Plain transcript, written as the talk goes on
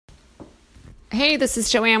Hey, this is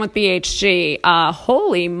Joanne with BHG.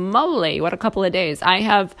 Holy moly, what a couple of days. I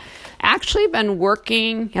have actually been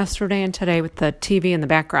working yesterday and today with the TV in the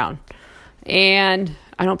background. And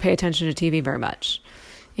I don't pay attention to TV very much.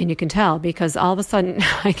 And you can tell because all of a sudden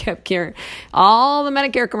I kept hearing all the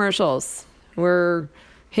Medicare commercials were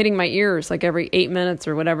hitting my ears like every 8 minutes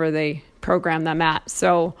or whatever they program them at.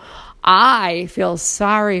 So I feel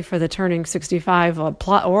sorry for the turning 65 or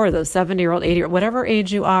the 70-year-old, 80-year-old, whatever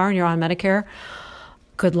age you are and you're on Medicare.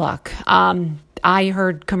 Good luck. I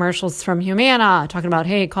heard commercials from Humana talking about,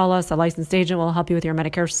 hey, call us, a licensed agent will help you with your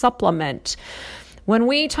Medicare supplement. When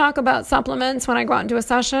we talk about supplements, when I go out into a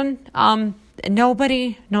session,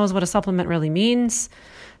 nobody knows what a supplement really means.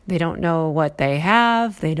 They don't know what they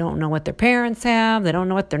have. They don't know what their parents have. They don't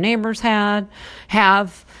know what their neighbors have.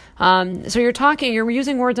 So you're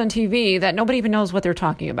using words on TV that nobody even knows what they're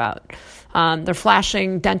talking about. They're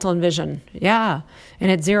flashing dental and vision. Yeah.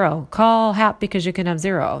 And it's zero. Call HAP because you can have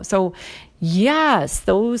zero. So yes,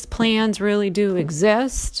 those plans really do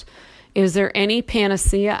exist. Is there any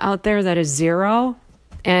panacea out there that is zero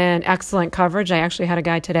and excellent coverage? I actually had a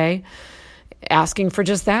guy today asking for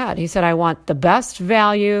just that. He said, I want the best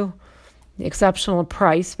value, the exceptional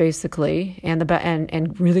price, basically, and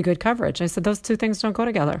and really good coverage. I said, those two things don't go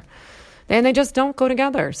together. And they just don't go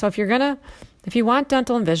together. So if you want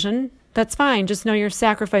dental and vision, that's fine. Just know you're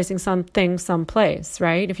sacrificing something someplace,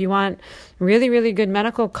 right? If you want really, really good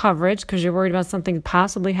medical coverage because you're worried about something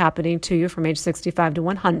possibly happening to you from age 65 to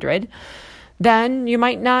 100, then you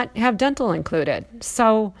might not have dental included.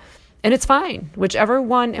 So, and it's fine. Whichever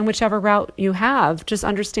one and whichever route you have, just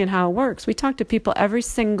understand how it works. We talk to people every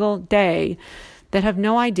single day that have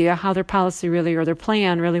no idea how their policy really or their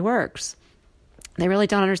plan really works. They really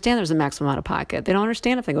don't understand there's a maximum out of pocket. They don't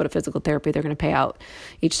understand if they go to physical therapy, they're going to pay out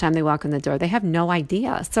each time they walk in the door. They have no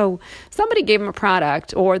idea. So somebody gave them a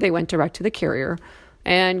product, or they went direct to the carrier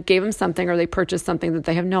and gave them something, or they purchased something that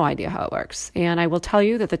they have no idea how it works. And I will tell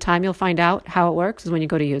you that the time you'll find out how it works is when you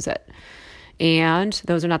go to use it. And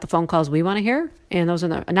those are not the phone calls we want to hear, and those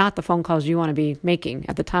are not the phone calls you want to be making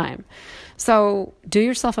at the time. So do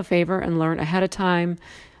yourself a favor and learn ahead of time.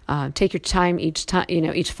 Take your time each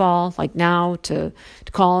fall, like now, to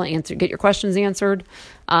call and answer, get your questions answered.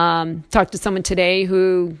 Talk to someone today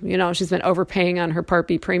who, she's been overpaying on her Part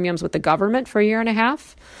B premiums with the government for a year and a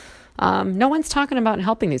half. No one's talking about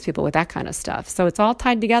helping these people with that kind of stuff. So it's all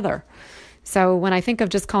tied together. So when I think of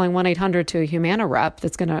just calling 1-800 to a Humana rep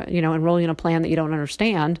that's going to, enroll you in a plan that you don't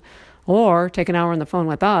understand, or take an hour on the phone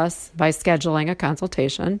with us by scheduling a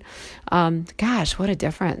consultation, gosh, what a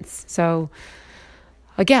difference. So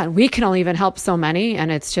again, we can only even help so many,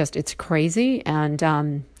 and it's crazy. And,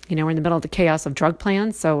 we're in the middle of the chaos of drug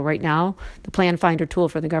plans. So right now, the plan finder tool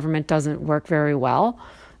for the government doesn't work very well.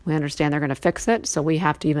 We understand they're going to fix it, so we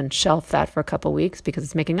have to even shelf that for a couple weeks because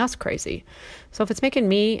it's making us crazy. So if it's making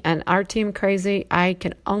me and our team crazy, I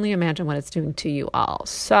can only imagine what it's doing to you all.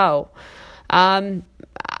 So, words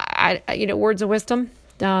of wisdom,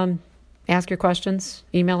 ask your questions,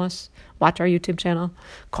 email us, watch our YouTube channel,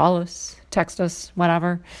 call us, text us,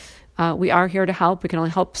 whatever. We are here to help. We can only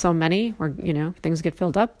help so many where, things get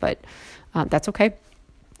filled up, but that's okay.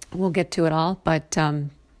 We'll get to it all. But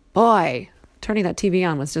boy, turning that TV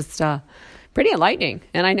on was just pretty enlightening.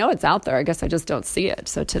 And I know it's out there. I guess I just don't see it.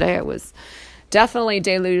 So today I was definitely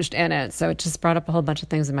deluged in it. So it just brought up a whole bunch of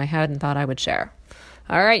things in my head and thought I would share.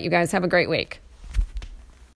 All right, you guys have a great week.